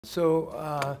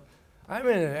I'm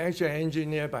an actual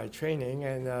engineer by training,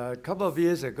 and a couple of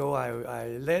years ago,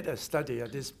 I led a study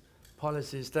of this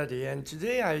policy study, and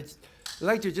today I'd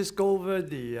like to just go over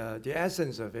the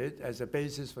essence of it as a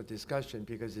basis for discussion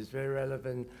because it's very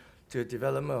relevant to the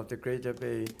development of the Greater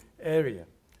Bay Area.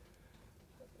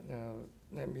 Now,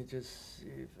 let me just see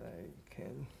if I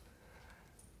can.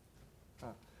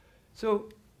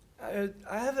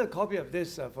 I have a copy of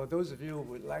this for those of you who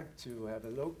would like to have a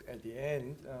look at the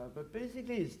end. But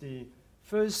basically, it's the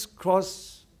first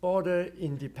cross-border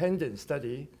independent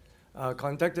study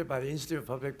conducted by the Institute of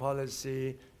Public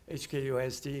Policy,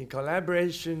 HKUST, in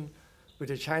collaboration with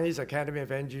the Chinese Academy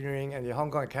of Engineering and the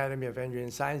Hong Kong Academy of Engineering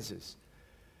Sciences.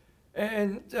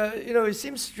 And it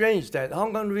seems strange that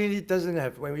Hong Kong really doesn't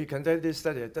have, when we conduct this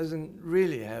study, it doesn't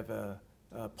really have a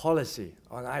policy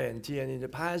on INT. And in the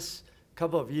past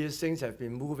couple of years, things have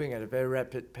been moving at a very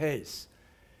rapid pace.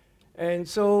 And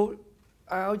so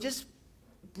I'll just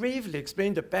briefly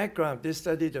explain the background of this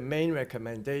study, the main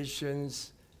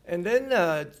recommendations, and then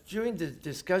during the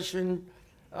discussion,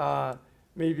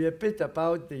 maybe a bit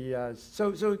about the,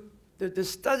 the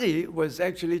study was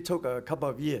actually took a couple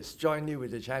of years, jointly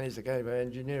with the Chinese Academy of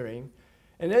Engineering.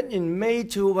 And then in May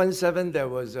 2017, there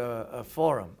was a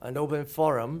forum, an open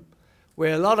forum,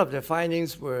 where a lot of the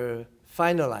findings were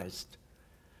finalized.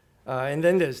 And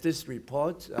then there's this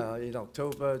report in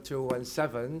October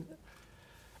 2017.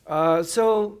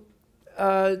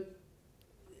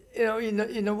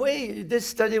 In a way, this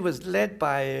study was led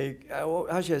by,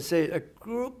 how should I say, a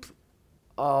group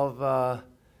of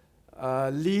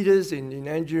leaders in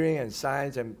engineering and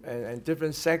science and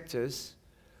different sectors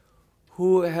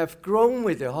who have grown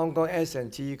with the Hong Kong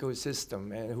S&T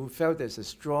ecosystem and who felt there's a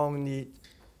strong need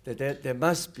that there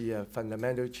must be a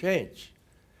fundamental change.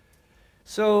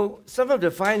 So some of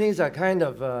the findings are kind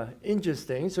of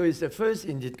interesting. So it's the first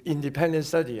independent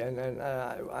study, and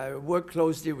I work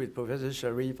closely with Professor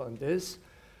Sharif on this.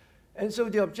 And so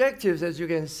the objectives, as you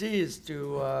can see, is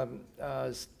to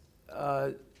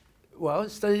study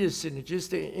the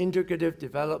synergistic integrative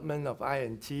development of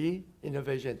INT,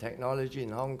 innovation and technology in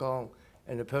Hong Kong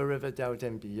and the Pearl River Delta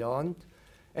and beyond,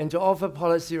 and to offer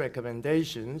policy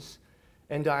recommendations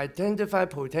and to identify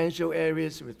potential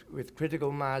areas with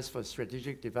critical mass for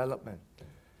strategic development.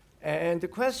 And the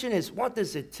question is, what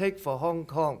does it take for Hong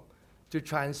Kong to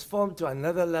transform to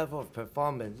another level of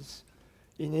performance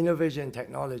in innovation and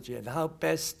technology, and how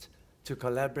best to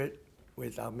collaborate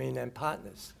with our mainland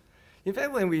partners? In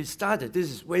fact, when we started, this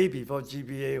is way before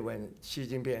GBA, when Xi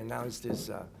Jinping announced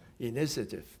this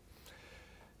initiative.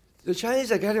 The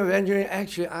Chinese Academy of Engineering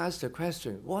actually asked the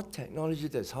question, what technology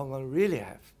does Hong Kong really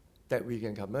have that we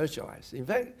can commercialize? In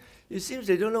fact, it seems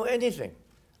they don't know anything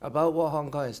about what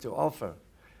Hong Kong has to offer,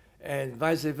 and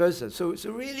vice versa. So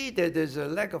really, there's a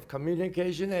lack of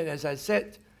communication, and as I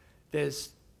said,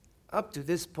 there's, up to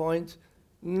this point,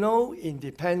 no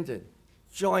independent,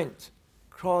 joint,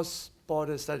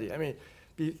 cross-border study. I mean,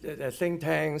 the think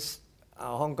tanks,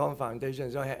 our Hong Kong Foundation,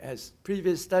 so has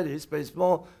previous studies, but it's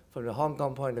more from the Hong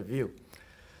Kong point of view.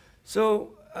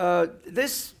 So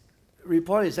this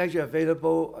report is actually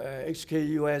available at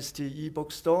HKUST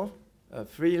ebook store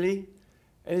freely,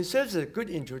 and it serves as a good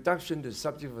introduction to the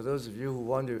subject for those of you who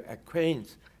want to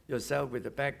acquaint yourself with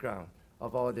the background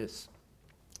of all this.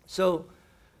 So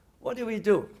what did we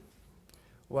do?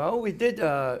 Well, we did,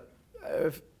 now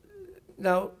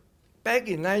back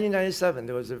in 1997,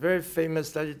 there was a very famous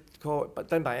study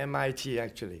done by MIT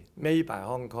actually, made by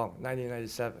Hong Kong,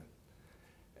 1997.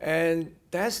 And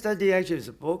that study actually is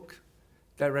a book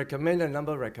that recommend a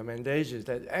number of recommendations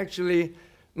that actually,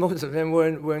 most of them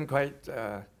weren't quite,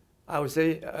 I would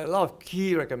say, a lot of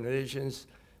key recommendations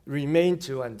remain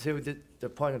to until the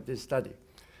point of this study.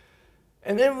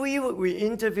 And then we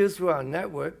interviewed through our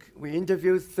network, we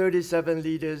interviewed 37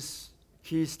 leaders,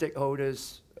 key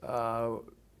stakeholders,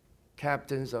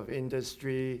 captains of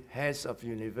industry, heads of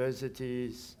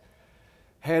universities,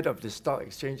 head of the stock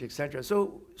exchange, etc.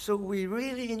 So we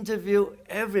really interview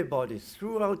everybody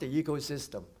throughout the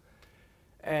ecosystem.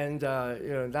 And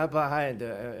Napa Hai and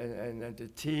the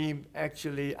team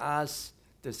actually asked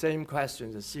the same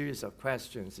questions, a series of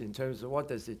questions in terms of what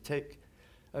does it take.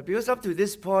 Because up to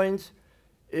this point,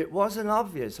 it wasn't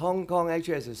obvious. Hong Kong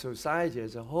actually as a society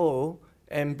as a whole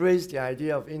embraced the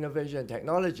idea of innovation and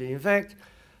technology. In fact,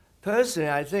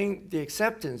 personally, I think the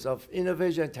acceptance of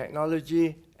innovation and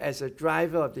technology as a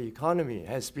driver of the economy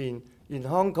has been, in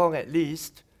Hong Kong at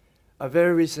least, a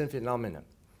very recent phenomenon.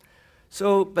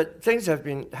 So, but things have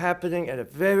been happening at a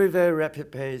very, very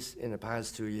rapid pace in the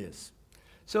past 2 years.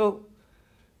 So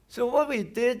So what we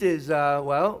did is, we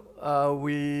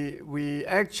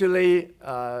actually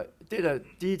did a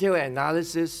detailed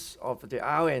analysis of the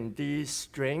R&D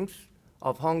strength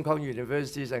of Hong Kong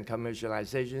universities and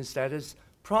commercialization status,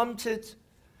 prompted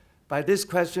by this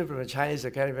question from the Chinese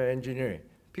Academy of Engineering.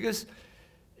 Because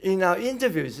in our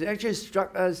interviews, it actually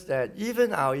struck us that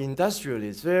even our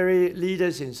industrialists, very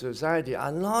leaders in society,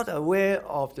 are not aware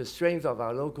of the strength of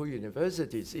our local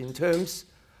universities in terms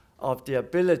of the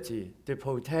ability, the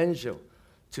potential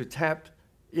to tap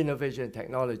innovation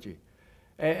technology.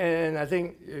 And I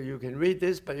think you can read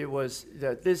this, but it was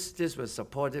this was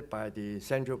supported by the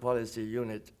Central Policy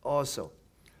Unit also.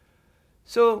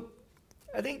 So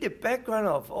I think the background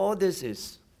of all this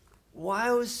is,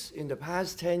 whilst in the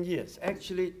past 10 years,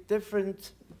 actually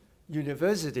different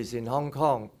universities in Hong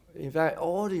Kong, in fact,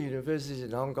 all the universities in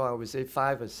Hong Kong, I would say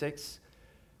 5 or 6,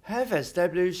 have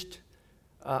established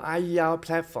IER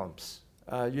platforms,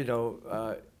 kind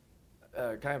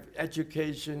of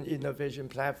education innovation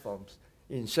platforms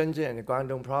in Shenzhen and the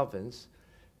Guangdong province.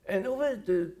 And over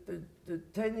the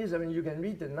 10 years, I mean, you can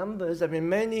read the numbers. I mean,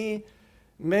 many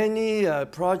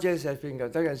projects have been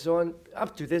conducted and so on.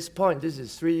 Up to this point, this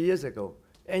is 3 years ago.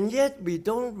 And yet, we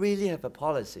don't really have a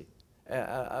policy,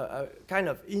 a kind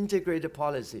of integrated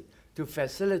policy to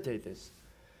facilitate this.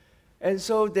 And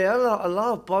so there are a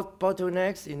lot of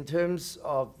bottlenecks in terms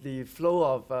of the flow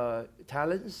of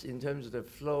talents, in terms of the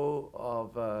flow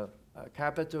of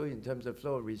capital, in terms of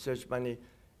flow of research money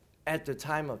at the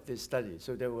time of this study.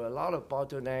 So there were a lot of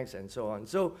bottlenecks and so on.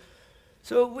 So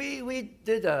we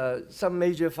did some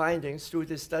major findings through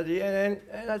this study. And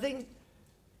I think,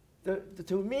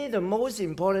 to me, the most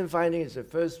important finding is the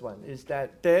first one, is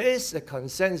that there is a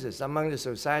consensus among the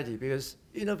society, because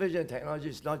innovation technology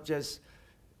is not just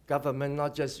government,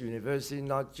 not just university,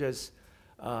 not just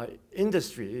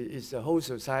industry. It's a whole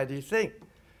society thing.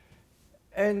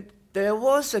 And there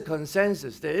was a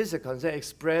consensus, there is a consensus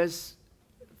expressed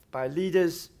by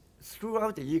leaders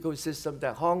throughout the ecosystem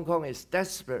that Hong Kong is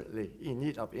desperately in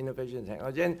need of innovation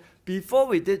technology. And before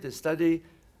we did the study,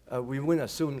 we wouldn't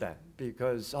assume that,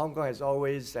 because Hong Kong has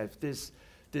always had this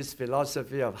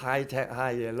philosophy of high tech,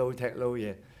 high year, low tech, low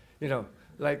year. You're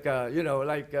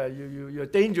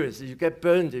dangerous. You get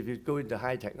burned if you go into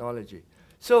high technology.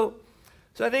 So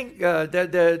I think that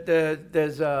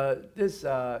there's this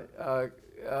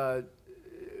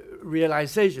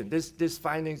realization, this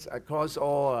findings across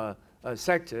all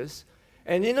sectors.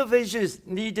 And innovation is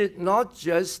needed not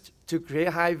just to create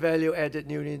high value added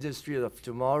new industries of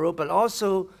tomorrow, but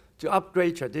also to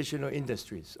upgrade traditional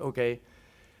industries, okay?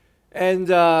 And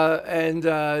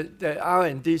the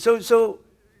R&D. So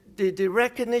the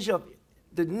recognition of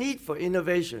the need for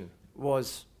innovation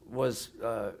was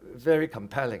very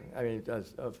compelling, I mean,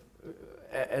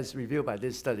 as revealed by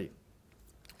this study.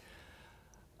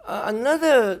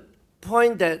 Another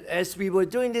point that as we were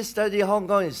doing this study, Hong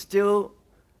Kong is still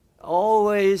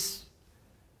always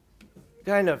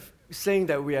kind of saying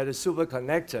that we are the super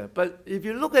connector. But if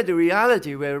you look at the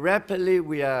reality, where rapidly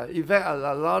we are, in fact,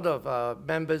 a lot of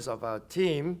members of our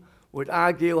team would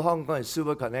argue Hong Kong is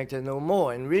super connected no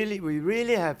more. And really, we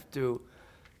really have to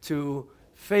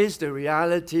face the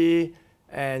reality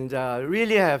and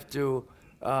really have to,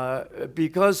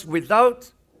 because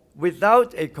without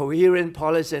a coherent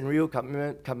policy and real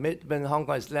commitment, Hong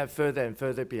Kong is left further and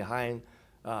further behind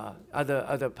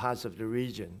other parts of the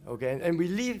region, okay? And we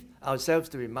leave ourselves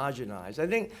to be marginalized. I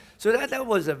think, so that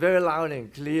was a very loud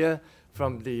and clear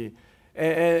from the,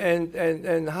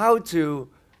 and how to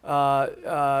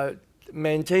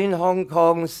maintain Hong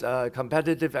Kong's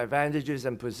competitive advantages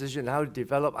and position, how to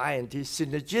develop I&T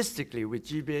synergistically with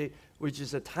GBA, which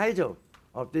is the title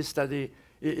of this study,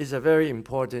 is a very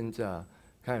important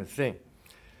kind of thing.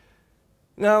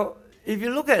 Now, if you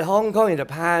look at Hong Kong in the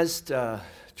past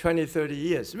 20, 30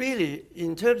 years, really,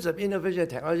 in terms of innovation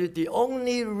technology, the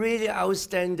only really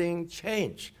outstanding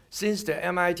change since the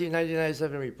MIT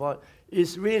 1997 report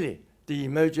is really the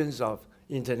emergence of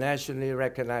internationally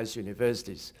recognized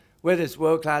universities. Whether it's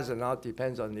world-class or not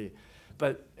depends on the,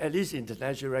 but at least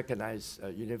internationally recognized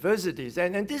universities.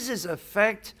 And this is a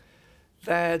fact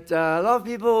that a lot of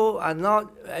people are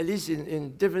not, at least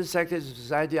in different sectors of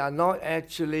society, are not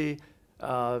actually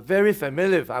very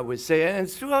familiar with, I would say.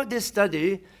 And throughout this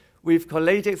study, we've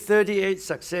collated 38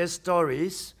 success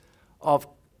stories of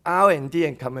R&D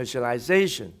and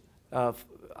commercialization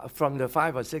from the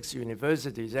 5 or 6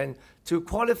 universities. And to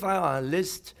qualify on a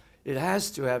list, it has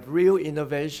to have real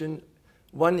innovation,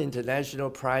 won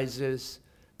international prizes,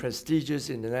 prestigious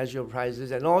international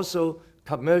prizes, and also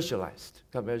commercialized.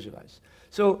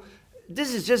 So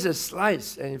this is just a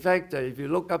slice. And in fact, if you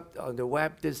look up on the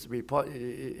web, this report,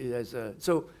 it has a,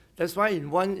 so That's why in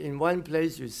one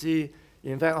place you see,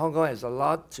 in fact, Hong Kong has a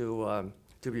lot to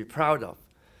be proud of.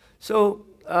 So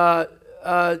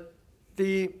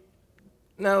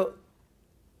now,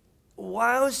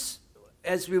 whilst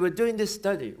as we were doing this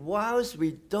study, whilst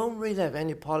we don't really have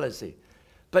any policy,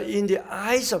 but in the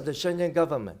eyes of the Shenzhen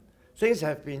government, things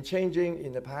have been changing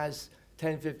in the past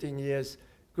 10, 15 years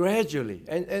gradually.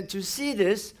 And to see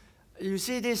this, you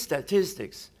see these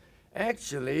statistics.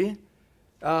 Actually,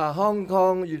 Hong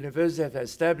Kong University have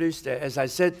established, as I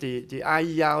said, the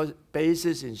IER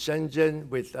basis in Shenzhen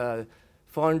with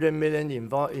 400 million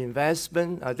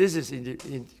investment. This is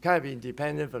kind of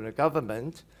independent from the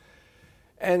government.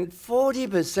 And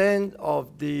 40%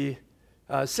 of the,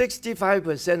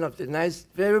 65% of the nice,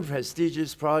 very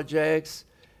prestigious projects,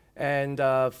 and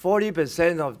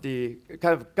 40% of the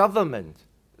kind of government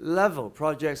level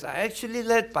projects are actually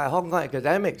led by Hong Kong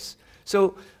academics.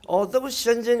 So although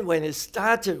Shenzhen, when it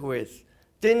started with,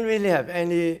 didn't really have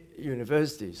any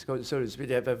universities, so to speak,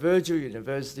 they have virtual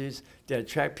universities, they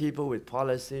attract people with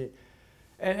policy.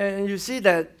 And you see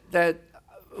that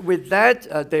with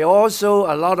that, they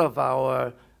also, a lot of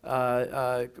our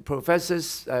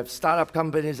professors have startup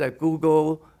companies like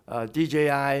Google,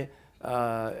 DJI,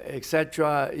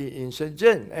 etc. in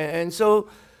Shenzhen. And so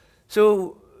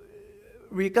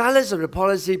regardless of the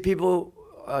policy, people,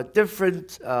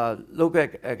 different local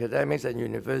academics and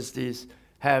universities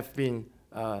have been,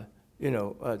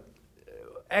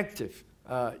 active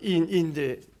in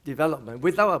the development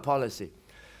without a policy.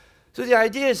 So the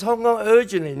idea is Hong Kong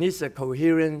urgently needs a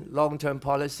coherent long-term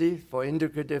policy for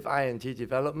integrative I&T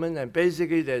development, and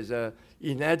basically there's an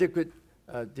inadequate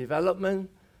development.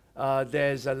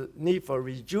 There's a need for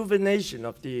rejuvenation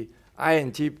of the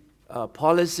I&T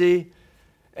policy.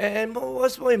 And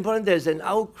what's more important, there's an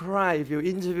outcry if you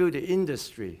interview the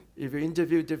industry, if you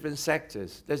interview different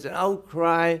sectors, there's an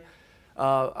outcry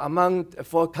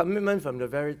for commitment from the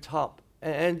very top.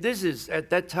 And this is at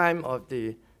that time of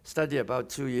the study about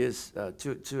 2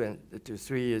 to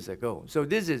 3 years ago. So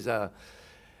this is and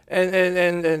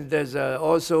there's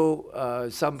also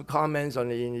some comments on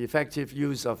the ineffective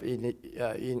use of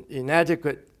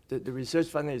inadequate. The research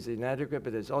funding is inadequate,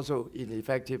 but it's also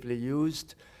ineffectively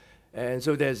used. And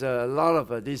so there's a lot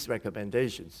of these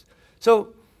recommendations.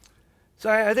 So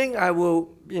I think I will,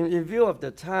 in view of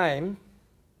the time,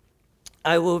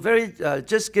 I will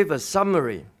just give a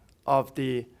summary of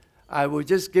the. I will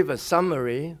just give a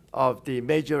summary of the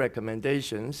major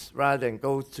recommendations rather than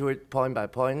go through it point by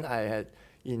point. I had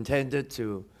intended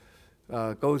to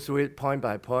go through it point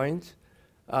by point.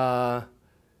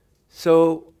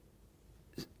 So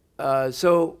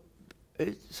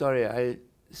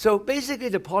basically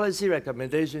the policy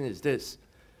recommendation is this.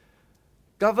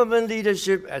 Government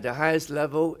leadership at the highest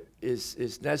level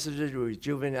is necessary to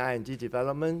rejuvenate I&D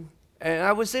development. And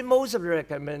I would say most of the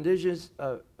recommendations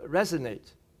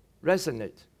resonate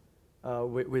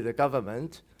with the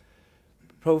government.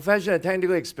 Professional and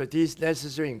technical expertise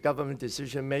necessary in government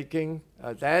decision-making,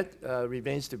 that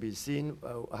remains to be seen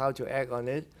how to act on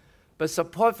it. But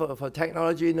support for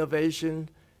technology innovation,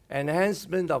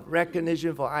 enhancement of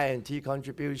recognition for I&T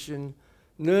contribution,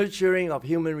 nurturing of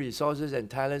human resources and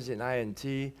talents in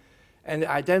I&T, and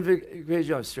the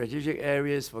identification of strategic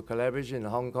areas for collaboration in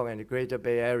Hong Kong and the Greater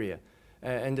Bay Area,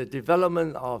 and the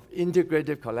development of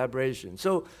integrative collaboration.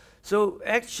 So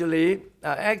actually,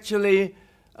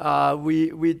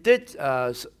 we did,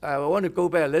 I want to go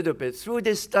back a little bit. Through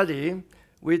this study,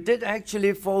 we did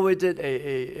actually forwarded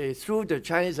through the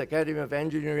Chinese Academy of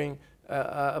Engineering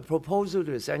a proposal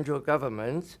to the central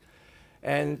government,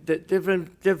 and the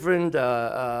different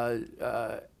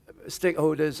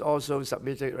stakeholders also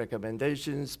submitted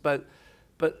recommendations. But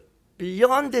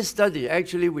beyond this study,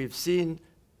 actually, we've seen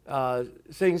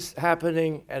things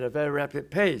happening at a very rapid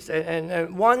pace.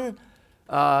 And one,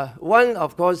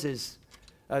 of course, is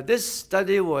this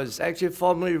study was actually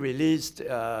formally released,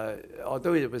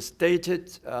 although it was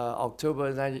dated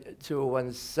October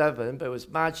 2017, but it was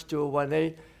March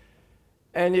 2018.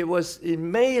 And it was in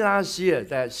May last year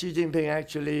that Xi Jinping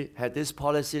actually had this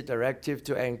policy directive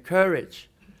to encourage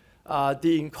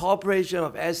the incorporation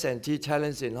of S&T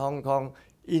talents in Hong Kong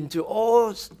into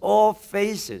all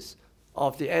phases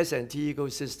of the S&T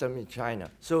ecosystem in China.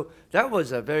 So that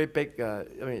was a very big,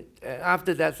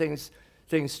 after that things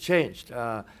changed.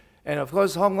 And of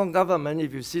course, Hong Kong government,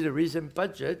 if you see the recent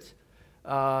budget,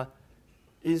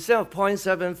 instead of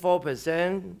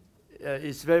 0.74%,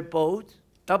 it's very bold,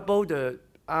 double the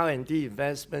R&D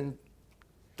investment,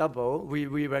 double.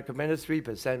 We recommended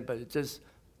 3%, but it's just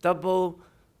double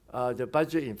the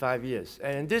budget in 5 years.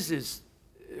 And this is,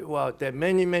 well, there are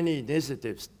many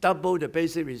initiatives. Double the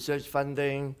basic research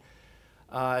funding,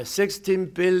 16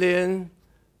 billion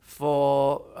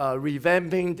for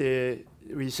revamping the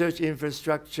research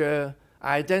infrastructure,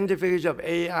 identification of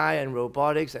AI and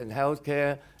robotics and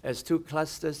healthcare as 2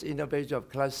 clusters, innovation of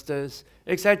clusters,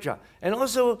 etc. And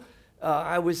also,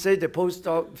 I would say the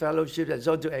postdoc fellowship and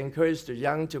so to encourage the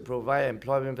young to provide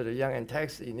employment for the young and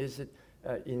tax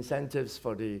incentives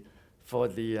for the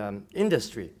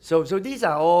industry. So these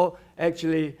are all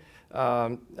actually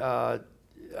kind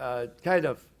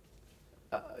of,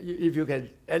 if you can,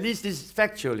 at least this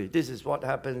factually, this is what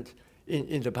happened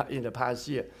in the past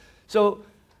year. So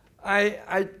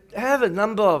I have a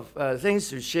number of things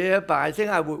to share, but I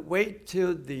think I would wait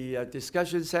till the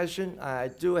discussion session. I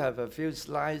do have a few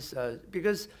slides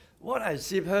because what I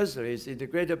see personally is in the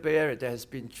Greater Bay Area, there has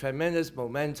been tremendous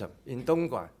momentum in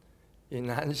Dongguan, in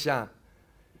Nansha,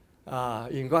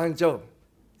 in Guangzhou.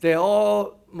 They're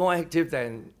all more active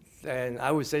than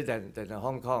I would say than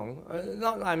Hong Kong.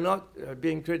 I'm not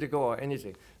being critical or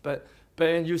anything, but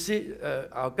you see,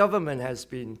 our government has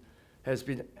been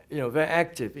very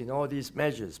active in all these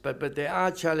measures. But there are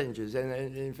challenges and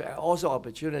in fact also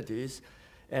opportunities,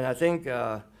 and I think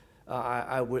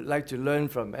I would like to learn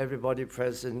from everybody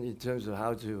present in terms of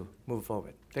how to move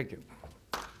forward. Thank you.